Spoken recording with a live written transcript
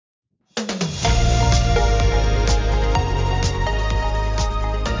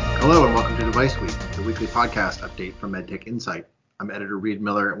the weekly podcast update from MedTech Insight. I'm editor Reed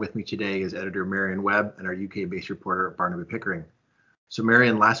Miller, and with me today is editor Marion Webb and our UK-based reporter Barnaby Pickering. So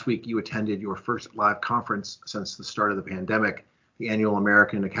Marion, last week you attended your first live conference since the start of the pandemic, the annual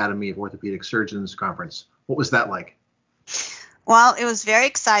American Academy of Orthopedic Surgeons conference. What was that like? Well, it was very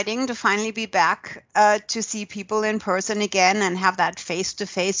exciting to finally be back to see people in person again and have that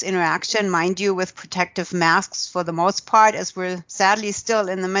face-to-face interaction, mind you, with protective masks for the most part, as we're sadly still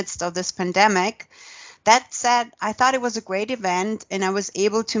in the midst of this pandemic. That said, I thought it was a great event, and I was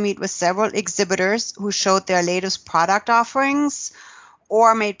able to meet with several exhibitors who showed their latest product offerings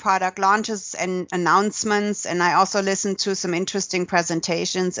or made product launches and announcements, and I also listened to some interesting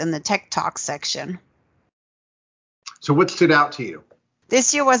presentations in the Tech Talk section. So what stood out to you?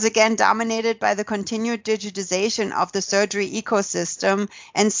 This year was again dominated by the continued digitization of the surgery ecosystem,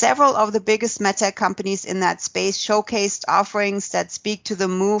 and several of the biggest medtech companies in that space showcased offerings that speak to the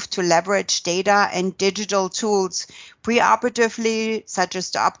move to leverage data and digital tools preoperatively, such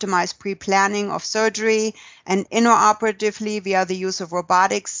as to optimize pre-planning of surgery, and intraoperatively via the use of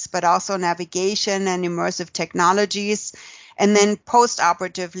robotics, but also navigation and immersive technologies. And then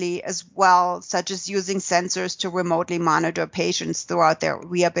post-operatively as well, such as using sensors to remotely monitor patients throughout their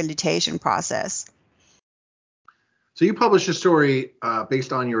rehabilitation process. So you published a story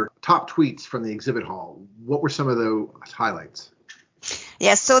based on your top tweets from the exhibit hall. What were some of those highlights?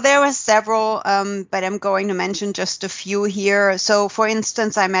 Yes, so there were several, but I'm going to mention just a few here. So for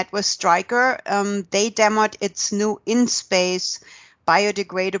instance, I met with Stryker. They demoed its new InSpace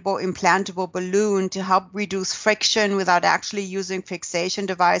biodegradable implantable balloon to help reduce friction without actually using fixation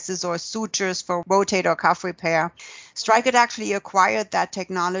devices or sutures for rotator cuff repair. Stryker actually acquired that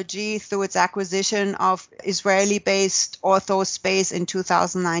technology through its acquisition of Israeli-based OrthoSpace in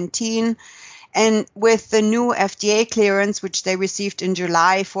 2019. And with the new FDA clearance, which they received in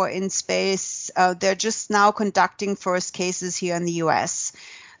July for InSpace, they're just now conducting first cases here in the US.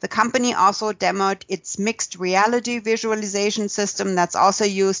 The company also demoed its mixed reality visualization system that's also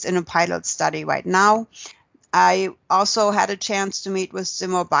used in a pilot study right now. I also had a chance to meet with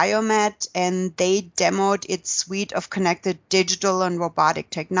Zimmer Biomet, and they demoed its suite of connected digital and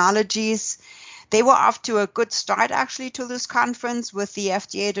robotic technologies. They were off to a good start actually to this conference with the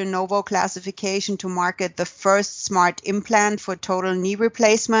FDA de novo classification to market the first smart implant for total knee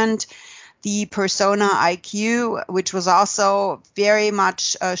replacement, the Persona IQ, which was also very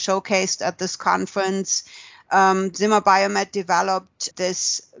much showcased at this conference. Zimmer Biomet developed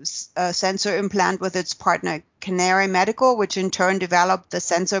this sensor implant with its partner Canary Medical, which in turn developed the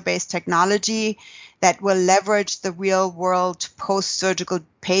sensor-based technology that will leverage the real-world post-surgical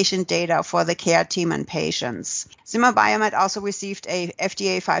patient data for the care team and patients. Zimmer Biomet also received a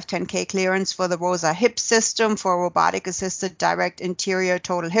FDA 510K clearance for the ROSA hip system for robotic-assisted direct interior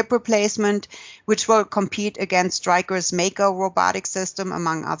total hip replacement, which will compete against Stryker's Mako robotic system,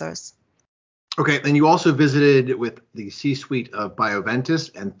 among others. Okay, then you also visited with the C-suite of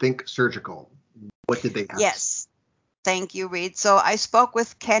Bioventus and Think Surgical. What did they have? Yes. Thank you, Reed. So I spoke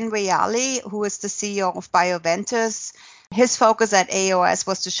with Ken Reali, who is the CEO of Bioventus. His focus at AAOS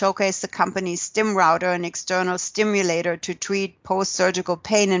was to showcase the company's StimRouter, an external stimulator to treat post-surgical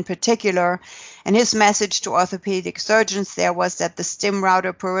pain in particular. And his message to orthopedic surgeons there was that the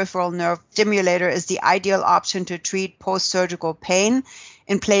StimRouter peripheral nerve stimulator is the ideal option to treat post-surgical pain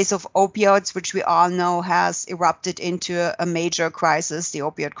in place of opioids, which we all know has erupted into a major crisis, the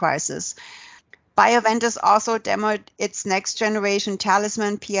opioid crisis. Bioventus also demoed its next-generation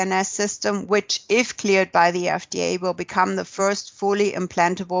Talisman PNS system, which, if cleared by the FDA, will become the first fully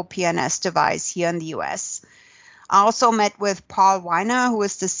implantable PNS device here in the US. I also met with Paul Weiner, who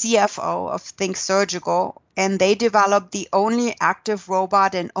is the CFO of Think Surgical, and they developed the only active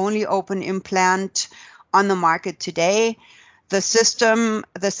robot and only open implant on the market today. The system,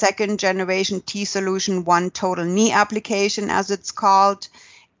 the second-generation T-Solution One Total Knee application, as it's called,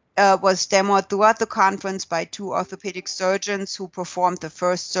 was demoed throughout the conference by two orthopedic surgeons who performed the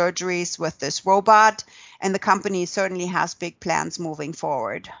first surgeries with this robot, and the company certainly has big plans moving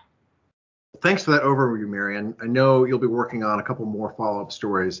forward. Thanks for that overview, Marion. I know you'll be working on a couple more follow-up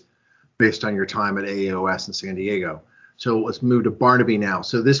stories based on your time at AAOS in San Diego. So let's move to Barnaby now.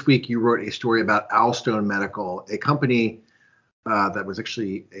 So this week you wrote a story about Alstone Medical, a company that was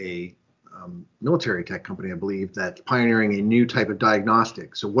actually a military tech company, I believe, that's pioneering a new type of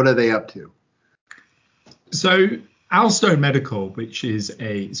diagnostic. So what are they up to? So Alstone Medical, which is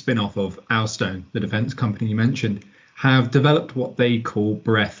a spin-off of Alstone, the defense company you mentioned, have developed what they call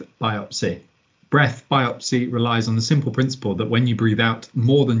breath biopsy. Breath biopsy relies on the simple principle that when you breathe out,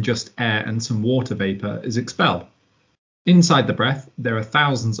 more than just air and some water vapor is expelled. Inside the breath, there are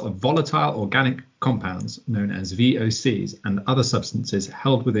thousands of volatile organic compounds known as VOCs and other substances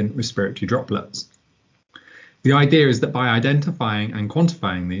held within respiratory droplets. The idea is that by identifying and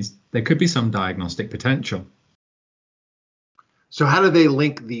quantifying these, there could be some diagnostic potential. So how do they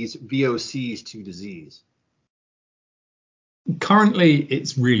link these VOCs to disease? Currently,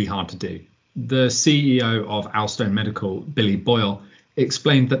 it's really hard to do. The CEO of Alstone Medical, Billy Boyle,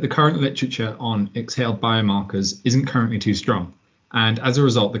 explained that the current literature on exhaled biomarkers isn't currently too strong, and as a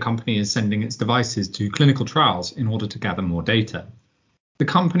result, the company is sending its devices to clinical trials in order to gather more data. The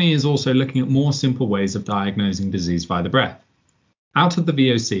company is also looking at more simple ways of diagnosing disease via the breath. Out of the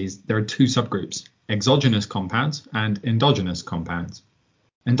VOCs, there are two subgroups, exogenous compounds and endogenous compounds.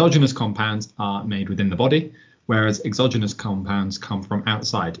 Endogenous compounds are made within the body, whereas exogenous compounds come from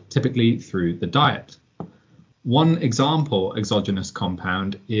outside, typically through the diet. One example exogenous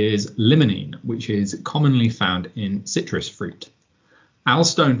compound is limonene, which is commonly found in citrus fruit.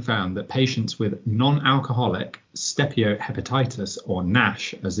 Alstone found that patients with non-alcoholic steatohepatitis, or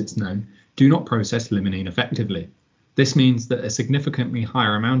NASH as it's known, do not process limonene effectively. This means that a significantly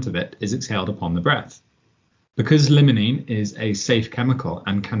higher amount of it is exhaled upon the breath. Because limonene is a safe chemical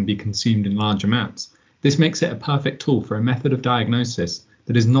and can be consumed in large amounts, this makes it a perfect tool for a method of diagnosis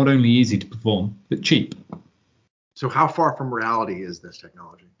that is not only easy to perform, but cheap. So how far from reality is this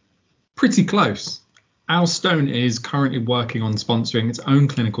technology? Pretty close. Alstone is currently working on sponsoring its own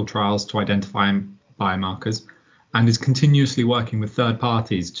clinical trials to identify biomarkers and is continuously working with third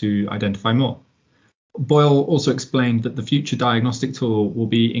parties to identify more. Boyle also explained that the future diagnostic tool will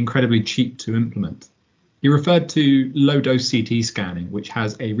be incredibly cheap to implement. He referred to low-dose CT scanning, which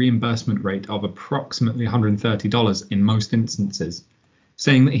has a reimbursement rate of approximately $130 in most instances,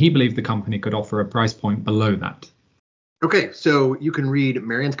 saying that he believed the company could offer a price point below that. Okay, so you can read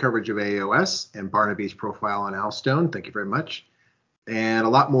Marian's coverage of AAOS and Barnaby's profile on Alstone. Thank you very much. And a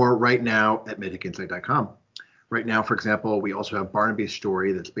lot more right now at medtechinsight.com. Right now, for example, we also have Barnaby's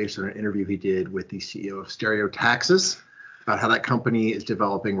story that's based on an interview he did with the CEO of Stereotaxis about how that company is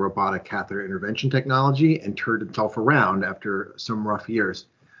developing robotic catheter intervention technology and turned itself around after some rough years.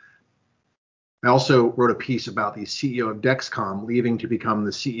 I also wrote a piece about the CEO of Dexcom leaving to become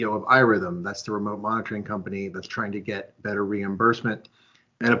the CEO of iRhythm. That's the remote monitoring company that's trying to get better reimbursement.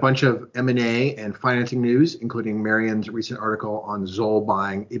 And a bunch of M&A and financing news, including Marian's recent article on Zoll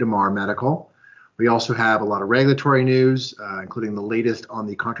buying Itamar Medical. We also have a lot of regulatory news, including the latest on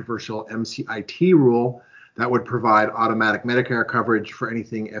the controversial MCIT rule that would provide automatic Medicare coverage for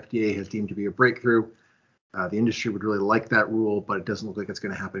anything FDA has deemed to be a breakthrough. The industry would really like that rule, but it doesn't look like it's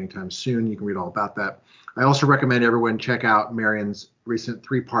going to happen anytime soon. You can read all about that. I also recommend everyone check out Marian's recent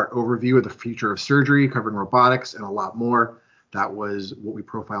 3-part overview of the future of surgery, covering robotics and a lot more. That was what we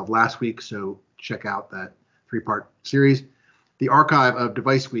profiled last week, so check out that 3-part series. The archive of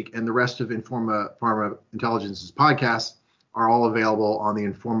Device Week and the rest of Informa Pharma Intelligence's podcasts are all available on the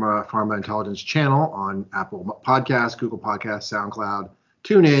Informa Pharma Intelligence channel on Apple Podcasts, Google Podcasts, SoundCloud,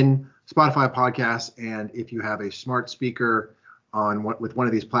 TuneIn, Spotify podcasts, and if you have a smart speaker with one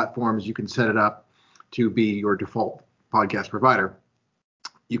of these platforms, you can set it up to be your default podcast provider.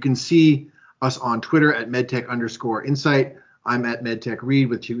 You can see us on Twitter at medtech_insight. I'm at medtechread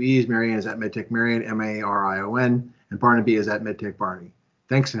with 2 E's. Marian is at medtechmarian, Marion, and Barnaby is at medtechbarney.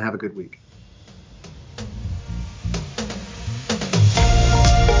 Thanks and have a good week.